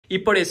y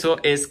por eso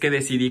es que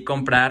decidí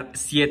comprar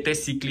 7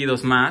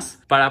 cíclidos más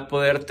para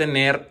poder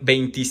tener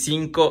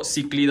 25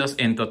 cíclidos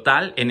en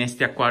total en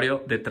este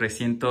acuario de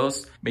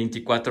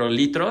 324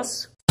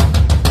 litros.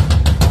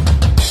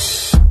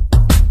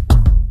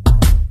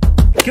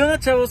 ¿Qué onda,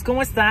 chavos?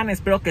 ¿Cómo están?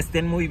 Espero que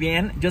estén muy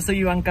bien. Yo soy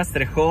Iván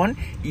Castrejón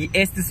y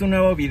este es un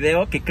nuevo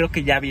video que creo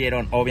que ya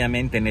vieron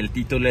obviamente en el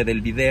título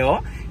del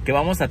video, que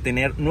vamos a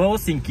tener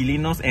nuevos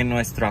inquilinos en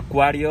nuestro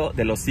acuario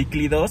de los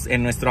cíclidos,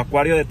 en nuestro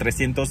acuario de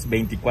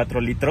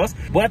 324 litros.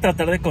 Voy a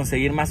tratar de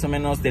conseguir más o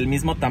menos del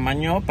mismo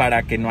tamaño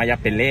para que no haya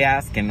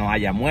peleas, que no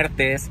haya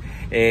muertes,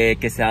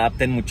 que se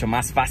adapten mucho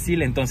más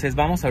fácil. Entonces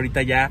vamos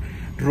ahorita ya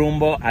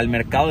rumbo al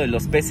mercado de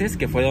los peces,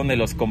 que fue donde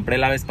los compré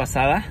la vez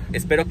pasada.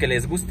 Espero que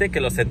les guste,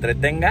 que los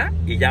entretenga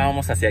y ya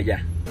vamos hacia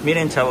allá.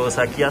 Miren, chavos,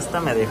 aquí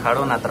hasta me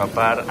dejaron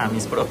atrapar a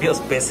mis propios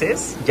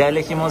peces. Ya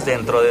elegimos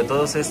dentro de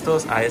todos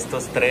estos a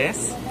estos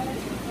 3.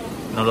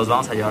 Nos los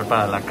vamos a llevar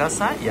para la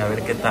casa y a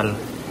ver qué tal.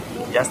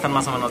 Ya están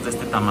más o menos de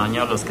este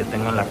tamaño los que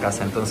tengo en la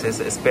casa, entonces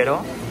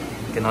espero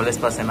que no les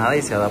pase nada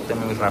y se adapten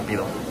muy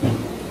rápido.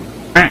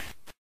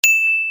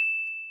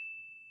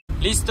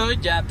 Listo,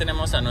 ya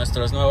tenemos a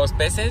nuestros nuevos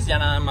peces, ya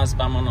nada más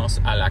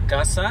vámonos a la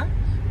casa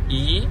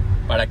y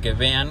para que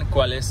vean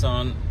cuáles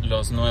son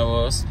los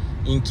nuevos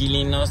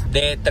inquilinos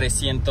de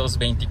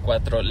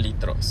 324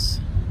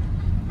 litros.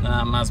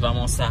 Nada más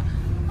vamos a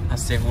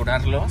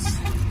asegurarlos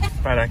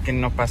para que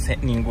no pase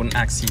ningún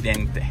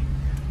accidente.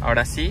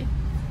 Ahora sí,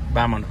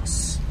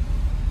 vámonos.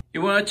 Y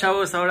bueno,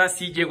 chavos, ahora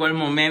sí llegó el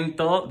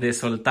momento de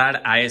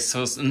soltar a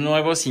esos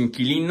nuevos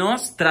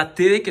inquilinos.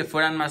 Traté de que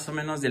fueran más o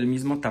menos del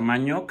mismo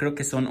tamaño. Creo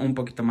que son un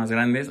poquito más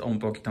grandes o un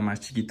poquito más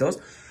chiquitos.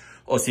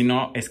 O si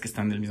no, es que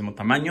están del mismo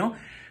tamaño.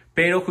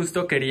 Pero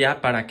justo quería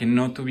para que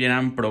no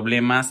tuvieran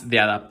problemas de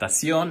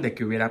adaptación, de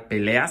que hubiera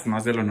peleas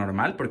más de lo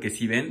normal. Porque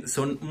si ven,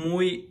 son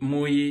muy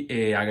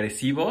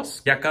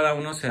agresivos. Ya cada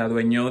uno se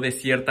adueñó de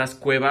ciertas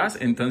cuevas.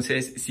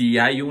 Entonces, si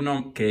hay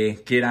uno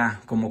que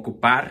quiera como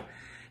ocupar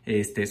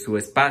su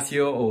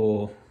espacio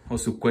o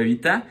su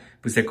cuevita,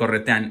 pues se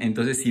corretean.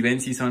 Entonces, si ven,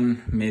 sí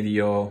son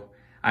medio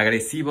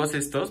agresivos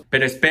estos,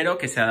 pero espero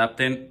que se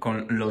adapten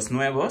con los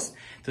nuevos.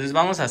 Entonces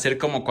vamos a hacer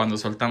como cuando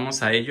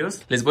soltamos a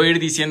ellos. Les voy a ir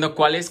diciendo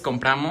cuáles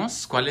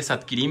compramos, cuáles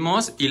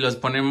adquirimos y los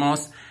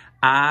ponemos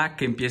a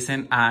que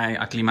empiecen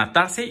a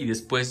aclimatarse y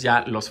después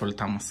ya los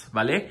soltamos,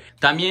 ¿vale?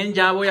 También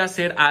ya voy a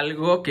hacer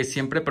algo que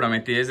siempre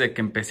prometí desde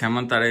que empecé a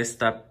montar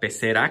esta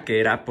pecera,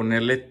 que era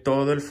ponerle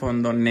todo el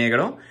fondo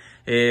negro.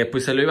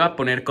 Pues se lo iba a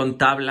poner con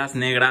tablas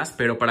negras,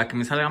 pero para que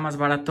me salga más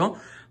barato,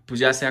 pues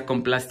ya sea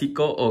con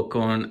plástico o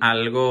con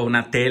algo,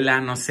 una tela,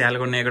 no sé,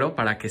 algo negro,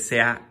 para que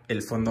sea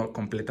el fondo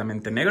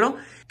completamente negro.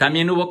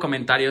 También hubo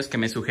comentarios que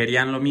me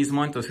sugerían lo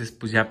mismo, entonces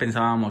pues ya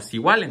pensábamos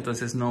igual,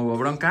 entonces no hubo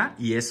bronca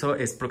y eso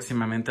es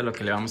próximamente lo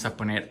que le vamos a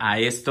poner a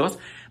estos,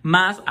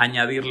 más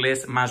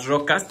añadirles más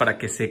rocas para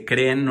que se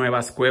creen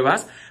nuevas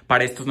cuevas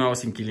para estos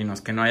nuevos inquilinos,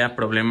 que no haya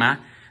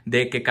problema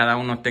de que cada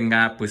uno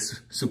tenga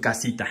pues su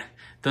casita.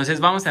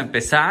 Entonces vamos a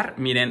empezar.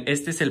 Miren,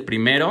 este es el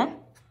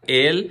primero.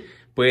 Él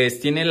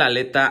pues tiene la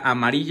aleta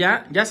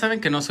amarilla. Ya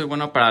saben que no soy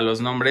bueno para los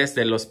nombres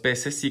de los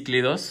peces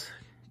cíclidos,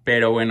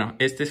 pero bueno,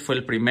 este fue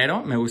el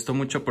primero. Me gustó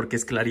mucho porque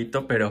es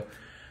clarito, pero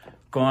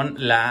con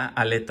la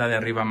aleta de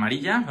arriba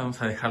amarilla.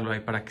 Vamos a dejarlo ahí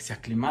para que se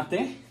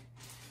aclimate.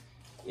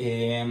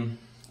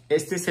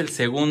 Este es el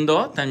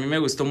segundo. También me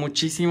gustó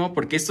muchísimo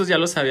porque estos ya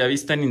los había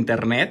visto en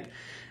internet,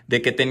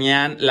 de que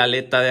tenían la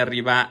aleta de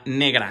arriba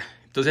negra.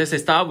 Entonces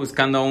estaba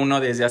buscando uno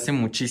desde hace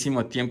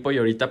muchísimo tiempo y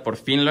ahorita por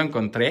fin lo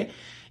encontré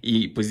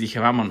y pues dije,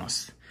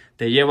 vámonos,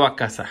 te llevo a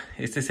casa.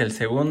 Este es el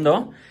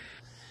segundo.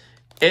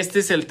 Este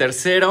es el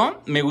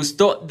tercero. Me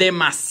gustó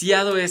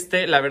demasiado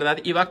este. La verdad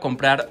iba a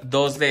comprar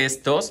 2 de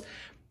estos,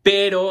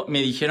 pero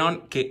me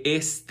dijeron que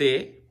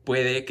este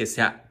puede que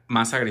sea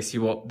más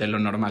agresivo de lo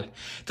normal.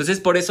 Entonces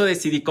por eso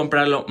decidí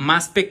comprarlo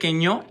más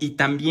pequeño y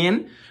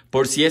también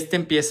por si este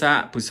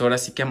empieza pues ahora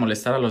sí que a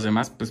molestar a los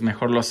demás, pues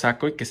mejor lo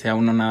saco y que sea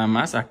uno nada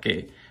más a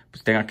que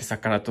pues tenga que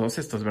sacar a todos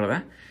estos,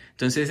 ¿verdad?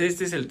 Entonces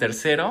este es el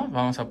tercero.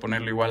 Vamos a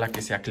ponerlo igual a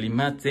que se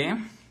aclimate.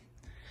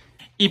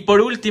 Y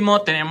por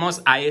último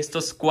tenemos a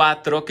estos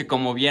 4 que,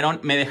 como vieron,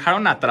 me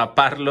dejaron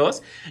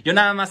atraparlos. Yo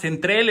nada más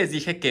entré, les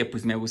dije que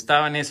pues me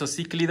gustaban esos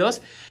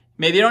cíclidos.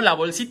 Me dieron la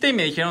bolsita y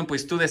me dijeron,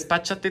 pues tú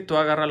despáchate, tú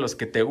agarra los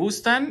que te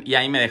gustan, y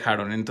ahí me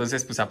dejaron.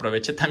 Entonces pues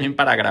aproveché también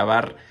para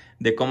grabar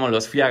de cómo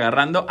los fui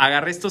agarrando.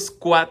 Agarré estos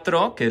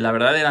 4 que la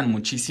verdad eran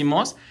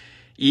muchísimos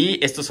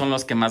y estos son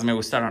los que más me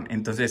gustaron.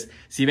 Entonces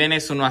si ven,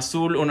 es uno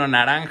azul, uno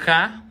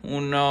naranja,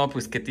 uno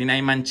pues que tiene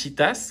ahí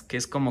manchitas, que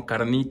es como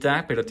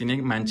carnita pero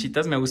tiene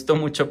manchitas. Me gustó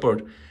mucho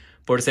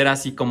por ser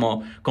así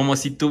como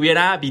si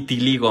tuviera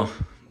vitiligo.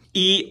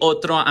 Y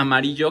otro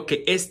amarillo,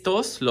 que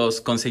estos los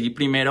conseguí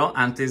primero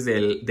antes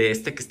de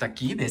este que está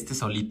aquí, de este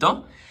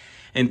solito.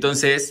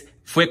 Entonces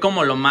fue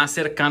como lo más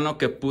cercano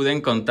que pude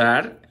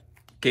encontrar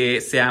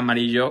que sea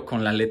amarillo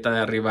con la aleta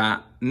de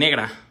arriba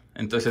negra.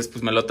 Entonces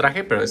pues me lo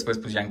traje, pero después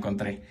pues ya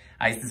encontré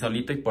a este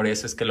solito y por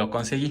eso es que lo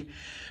conseguí.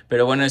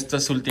 Pero bueno,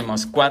 estos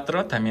últimos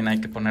 4 también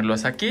hay que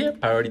ponerlos aquí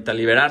para ahorita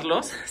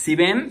liberarlos. Si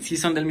ven, sí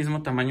son del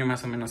mismo tamaño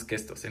más o menos que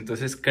estos.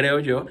 Entonces creo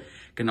yo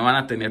que no van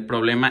a tener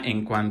problema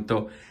en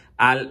cuanto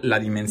a la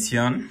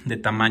dimensión de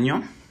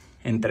tamaño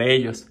entre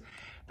ellos.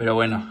 Pero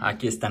bueno,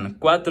 aquí están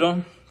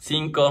 4,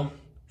 5,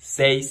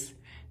 6,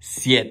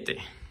 7.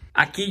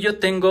 Aquí yo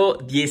tengo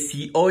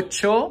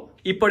 18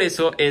 y por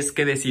eso es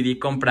que decidí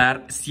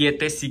comprar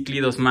 7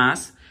 cíclidos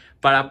más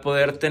para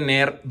poder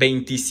tener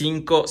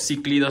 25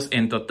 cíclidos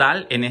en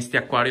total en este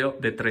acuario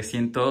de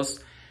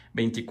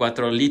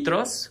 324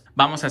 litros.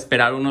 Vamos a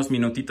esperar unos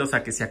minutitos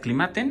a que se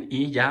aclimaten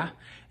y ya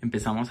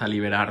empezamos a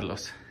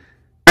liberarlos.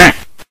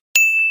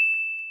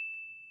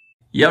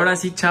 Y ahora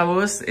sí,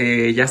 chavos,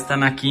 ya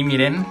están aquí,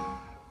 miren.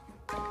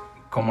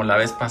 Como la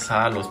vez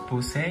pasada los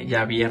puse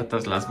ya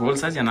abiertas las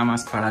bolsas, ya nada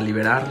más para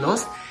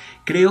liberarlos.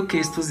 Creo que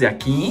estos de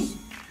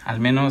aquí, al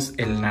menos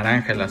el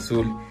naranja, el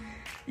azul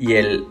y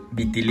el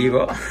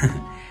vitiligo,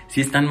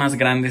 sí están más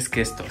grandes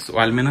que estos, o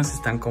al menos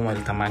están como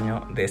del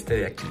tamaño de este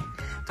de aquí.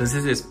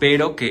 Entonces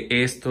espero que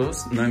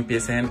estos no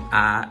empiecen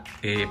a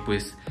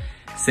pues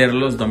ser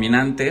los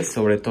dominantes,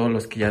 sobre todo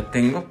los que ya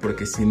tengo,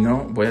 porque si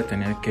no voy a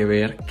tener que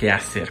ver qué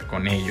hacer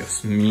con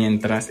ellos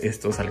mientras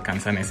estos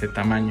alcanzan ese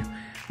tamaño.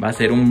 Va a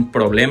ser un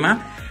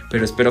problema,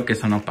 pero espero que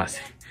eso no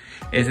pase.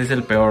 Ese es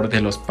el peor de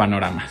los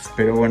panoramas.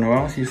 Pero bueno,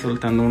 vamos a ir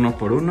soltando uno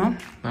por uno.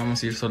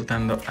 Vamos a ir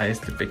soltando a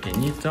este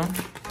pequeñito.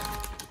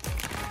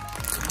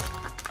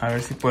 A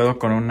ver si puedo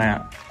con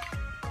una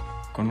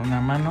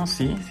mano.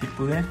 Sí, sí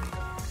pude.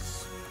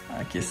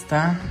 Aquí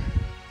está.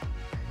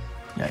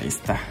 Y ahí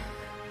está.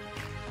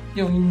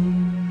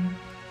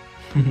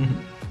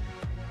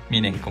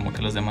 Miren, como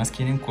que los demás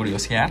quieren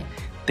curiosear.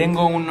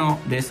 Tengo uno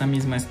de esa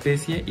misma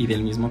especie y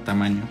del mismo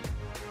tamaño.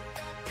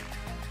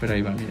 Pero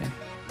ahí va, miren.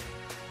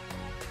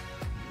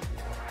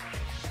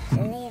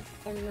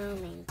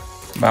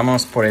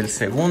 Vamos por el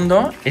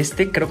segundo.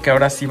 Este creo que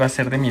ahora sí va a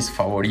ser de mis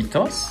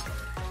favoritos.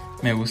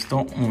 Me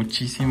gustó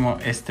muchísimo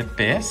este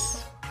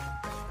pez.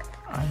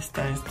 Ahí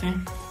está este.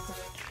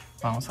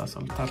 Vamos a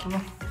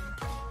soltarlo.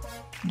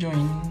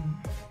 Join.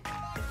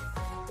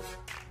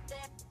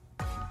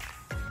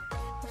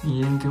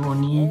 Miren qué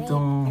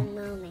bonito.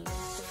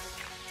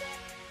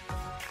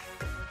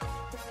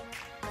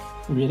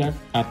 Hubiera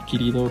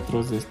adquirido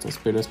otros de estos,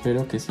 pero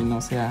espero que sí no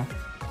sea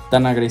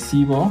tan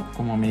agresivo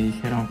como me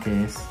dijeron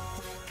que es.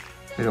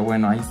 Pero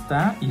bueno, ahí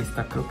está, y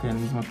está creo que del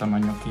mismo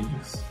tamaño que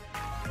ellos.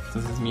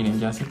 Entonces miren,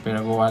 ya se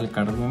pegó al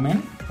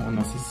cardumen, o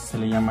no sé si se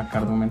le llama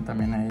cardumen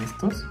también a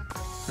estos,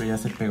 pero ya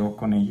se pegó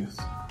con ellos.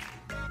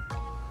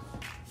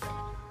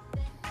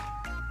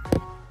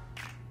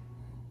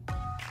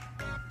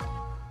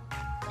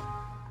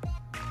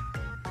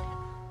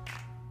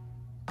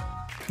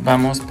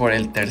 Vamos por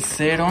el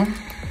tercero,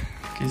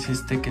 que es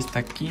este que está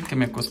aquí, que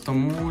me costó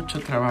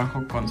mucho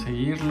trabajo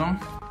conseguirlo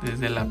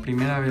desde la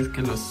primera vez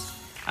que los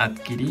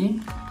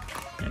adquirí.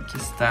 Y aquí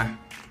está,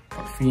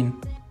 por fin.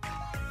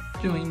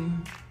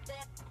 Join.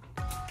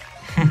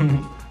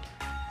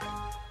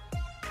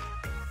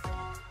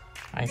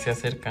 Ahí se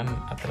acercan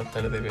a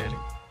tratar de ver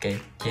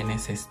quién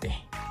es este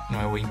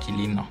nuevo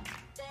inquilino.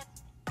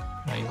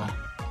 Ahí va.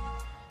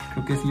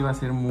 Creo que sí va a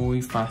ser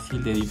muy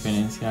fácil de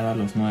diferenciar a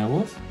los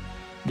nuevos,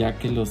 ya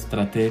que los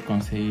traté de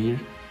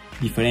conseguir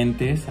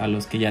diferentes a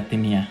los que ya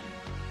tenía.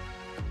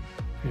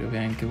 Pero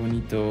vean qué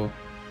bonito.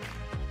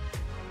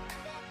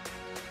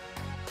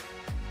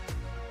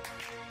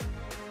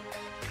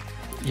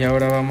 Y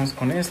ahora vamos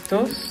con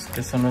estos,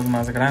 que son los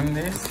más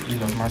grandes y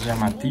los más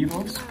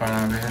llamativos,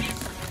 para ver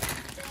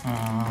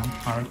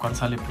a ver cuál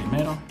sale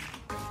primero.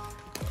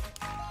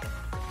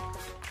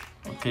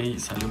 Ok,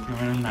 salió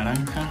primero el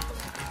naranja.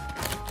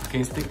 Que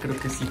este creo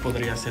que sí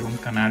podría ser un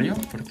canario,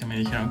 porque me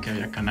dijeron que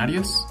había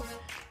canarios.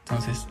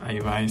 Entonces ahí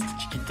va este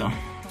chiquito.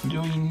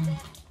 Join.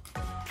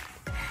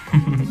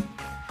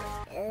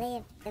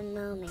 Live the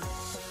moment.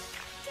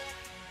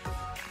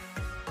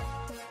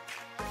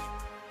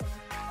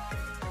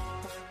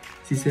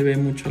 Sí se ve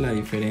mucho la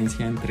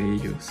diferencia entre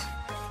ellos.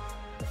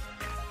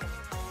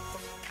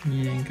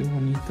 Miren qué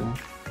bonito.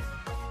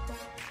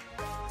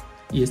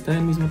 Y está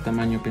del mismo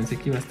tamaño, pensé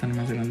que iba a estar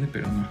más grande,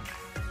 pero no.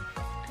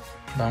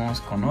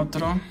 Vamos con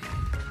otro.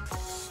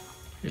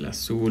 El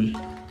azul.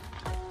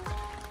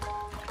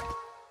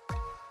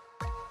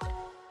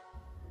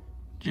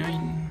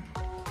 Join.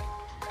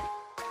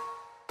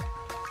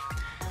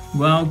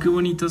 Wow, qué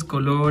bonitos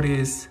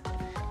colores.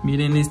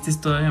 Miren, este es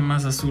todavía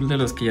más azul de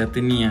los que ya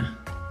tenía.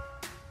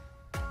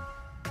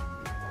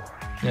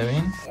 ¿Ya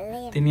ven?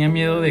 Tenía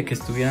miedo de que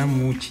estuvieran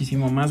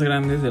muchísimo más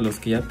grandes de los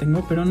que ya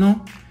tengo, pero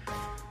no.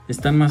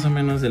 Están más o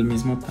menos del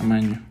mismo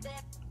tamaño.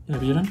 ¿Ya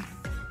vieron?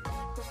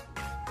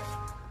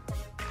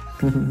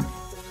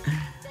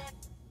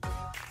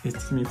 Este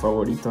es mi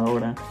favorito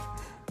ahora.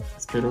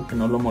 Espero que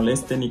no lo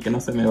molesten y que no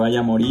se me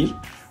vaya a morir,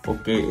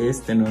 o que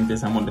este no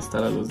empiece a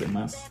molestar a los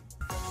demás.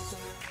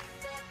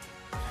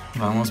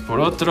 Vamos por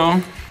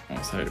otro.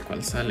 Vamos a ver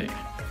cuál sale.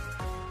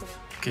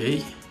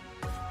 Ok.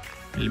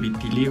 El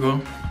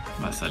vitiligo.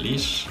 va a salir.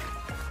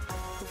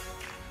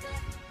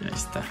 Y ahí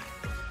está.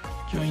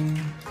 Join.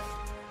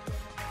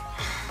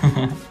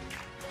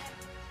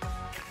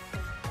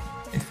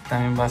 Este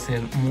también va a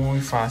ser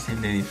muy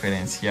fácil de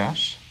diferenciar.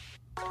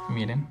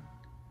 Miren.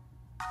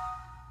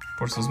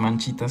 Por sus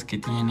manchitas que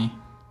tiene.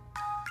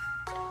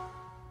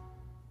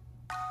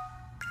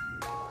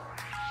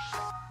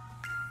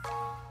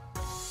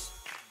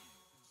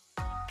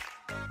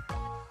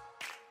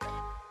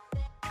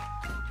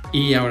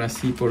 Y ahora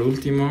sí, por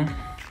último,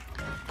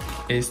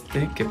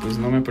 este, que pues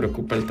no me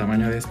preocupa el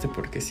tamaño de este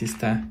porque sí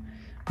está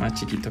más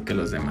chiquito que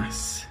los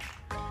demás.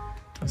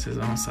 Entonces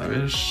vamos a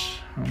ver,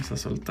 vamos a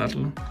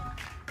soltarlo.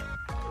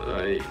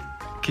 Ay,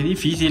 qué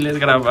difícil es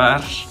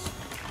grabar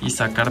y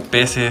sacar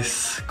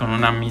peces con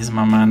una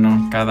misma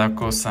mano, cada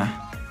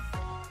cosa.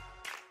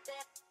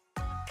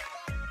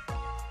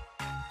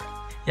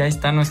 Y ahí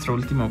está nuestro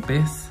último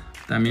pez.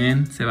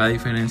 También se va a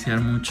diferenciar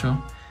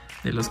mucho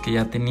de los que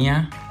ya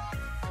tenía.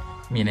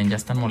 Miren, ya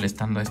están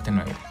molestando a este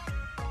nuevo.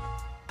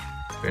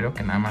 Espero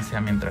que nada más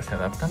sea mientras se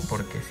adaptan,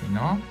 porque si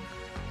no,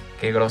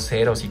 qué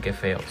groseros y qué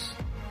feos.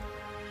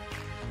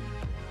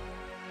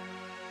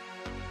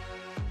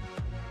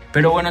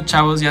 Pero bueno,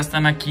 chavos, ya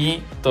están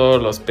aquí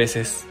todos los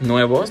peces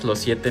nuevos, los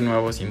 7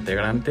 nuevos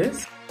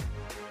integrantes.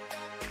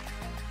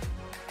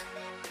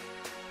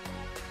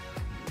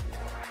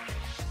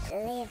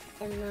 Live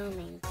the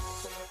moment.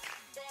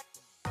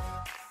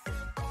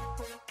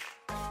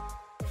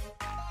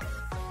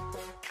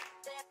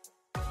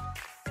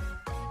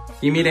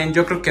 Y miren,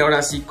 yo creo que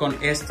ahora sí con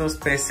estos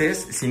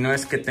peces, si no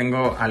es que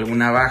tengo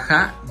alguna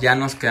baja, ya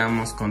nos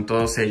quedamos con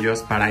todos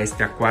ellos para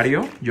este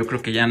acuario. Yo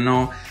creo que ya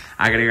no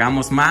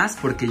agregamos más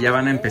porque ya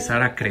van a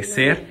empezar a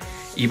crecer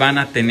y van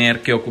a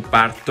tener que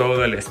ocupar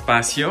todo el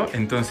espacio.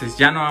 Entonces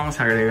ya no vamos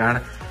a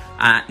agregar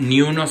a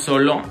ni uno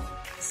solo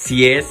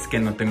si es que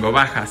no tengo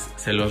bajas,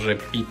 se los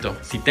repito.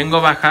 Si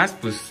tengo bajas,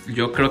 pues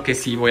yo creo que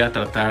sí voy a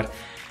tratar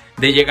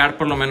de llegar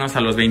por lo menos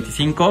a los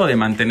 25, de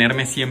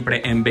mantenerme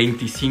siempre en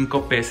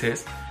 25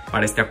 peces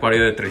para este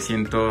acuario de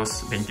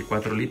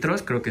 324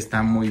 litros. Creo que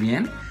está muy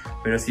bien.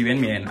 Pero si ven,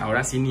 miren,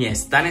 ahora sí ni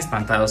están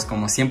espantados.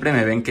 Como siempre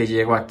me ven que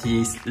llego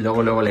aquí,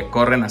 luego le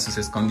corren a sus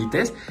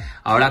escondites.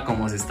 Ahora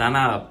como se están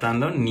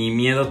adaptando, ni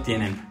miedo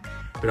tienen.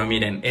 Pero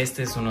miren,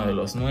 este es uno de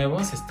los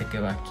nuevos, este que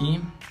va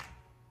aquí.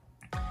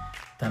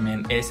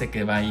 También ese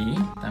que va ahí,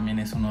 también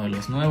es uno de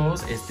los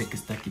nuevos. Este que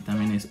está aquí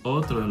también es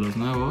otro de los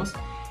nuevos.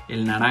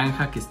 El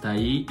naranja que está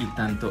ahí y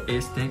tanto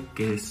este,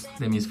 que es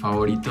de mis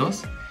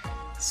favoritos,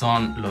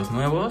 son los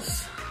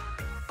nuevos.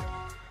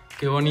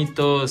 Qué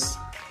bonitos.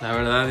 La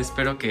verdad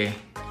espero que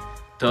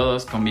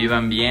todos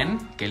convivan bien,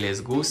 que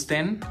les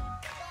gusten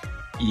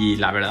y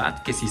la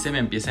verdad que sí se me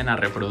empiecen a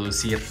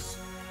reproducir.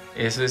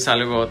 Eso es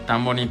algo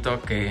tan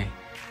bonito que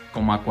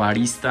como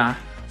acuarista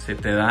se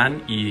te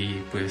dan y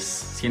pues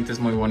sientes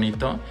muy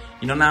bonito.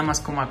 Y no nada más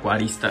como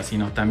acuarista,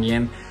 sino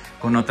también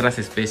con otras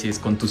especies,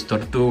 con tus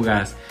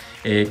tortugas,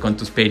 con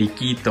tus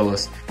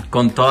periquitos,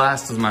 con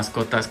todas tus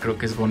mascotas. Creo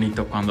que es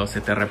bonito cuando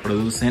se te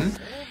reproducen.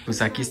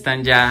 Pues aquí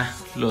están ya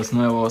los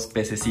nuevos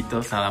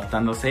pececitos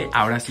adaptándose.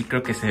 Ahora sí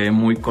creo que se ve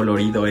muy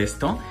colorido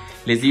esto.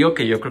 Les digo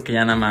que yo creo que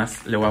ya nada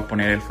más le voy a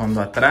poner el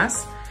fondo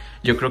atrás.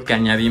 Yo creo que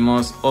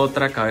añadimos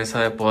otra cabeza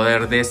de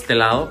poder de este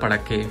lado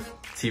para que,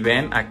 si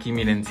ven, aquí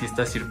miren, sí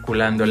está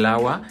circulando el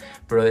agua,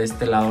 pero de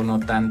este lado no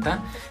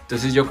tanta.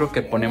 Entonces yo creo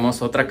que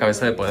ponemos otra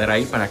cabeza de poder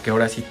ahí para que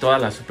ahora sí toda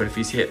la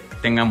superficie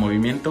tenga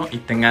movimiento y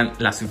tengan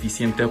la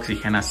suficiente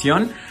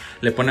oxigenación.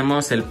 Le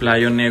ponemos el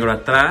playo negro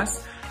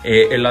atrás,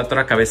 la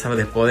otra cabeza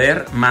de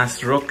poder,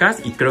 más rocas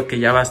y creo que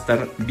ya va a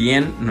estar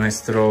bien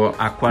nuestro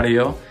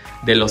acuario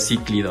de los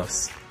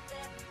cíclidos.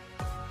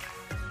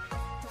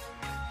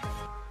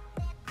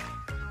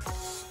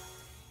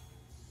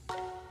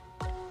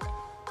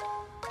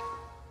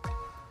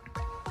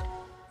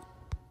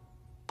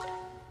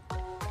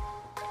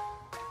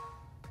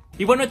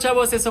 Y bueno,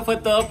 chavos, eso fue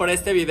todo por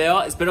este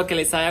video. Espero que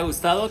les haya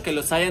gustado, que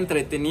los haya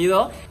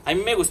entretenido. A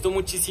mí me gustó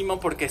muchísimo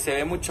porque se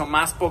ve mucho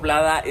más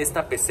poblada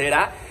esta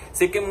pecera.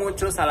 Sé que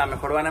muchos a lo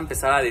mejor van a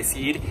empezar a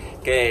decir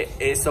que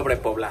es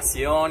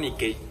sobrepoblación y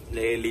que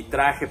el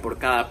litraje por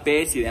cada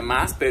pez y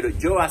demás, pero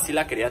yo así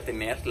la quería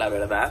tener, la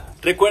verdad.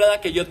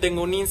 Recuerda que yo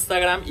tengo un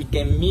Instagram y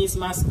que mis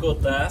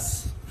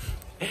mascotas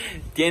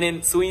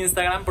tienen su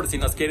Instagram, por si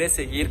nos quieres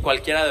seguir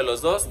cualquiera de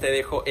los dos. Te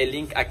dejo el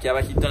link aquí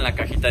abajito en la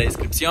cajita de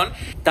descripción.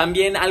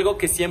 También algo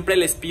que siempre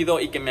les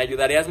pido y que me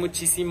ayudarías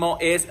muchísimo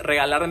es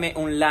regalarme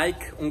un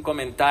like, un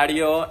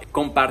comentario,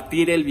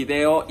 compartir el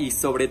video y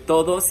sobre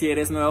todo si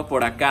eres nuevo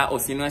por acá o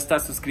si no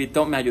estás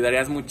suscrito, me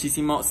ayudarías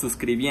muchísimo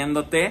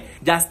suscribiéndote.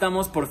 Ya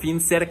estamos por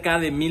fin cerca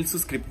de 1000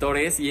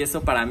 suscriptores y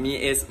eso para mí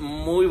es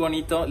muy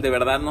bonito. De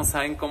verdad no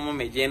saben cómo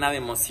me llena de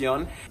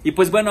emoción. Y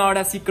pues bueno,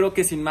 ahora sí creo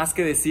que sin más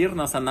que decir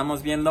nos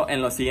andamos viendo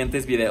en los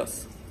siguientes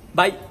videos.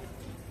 Bye.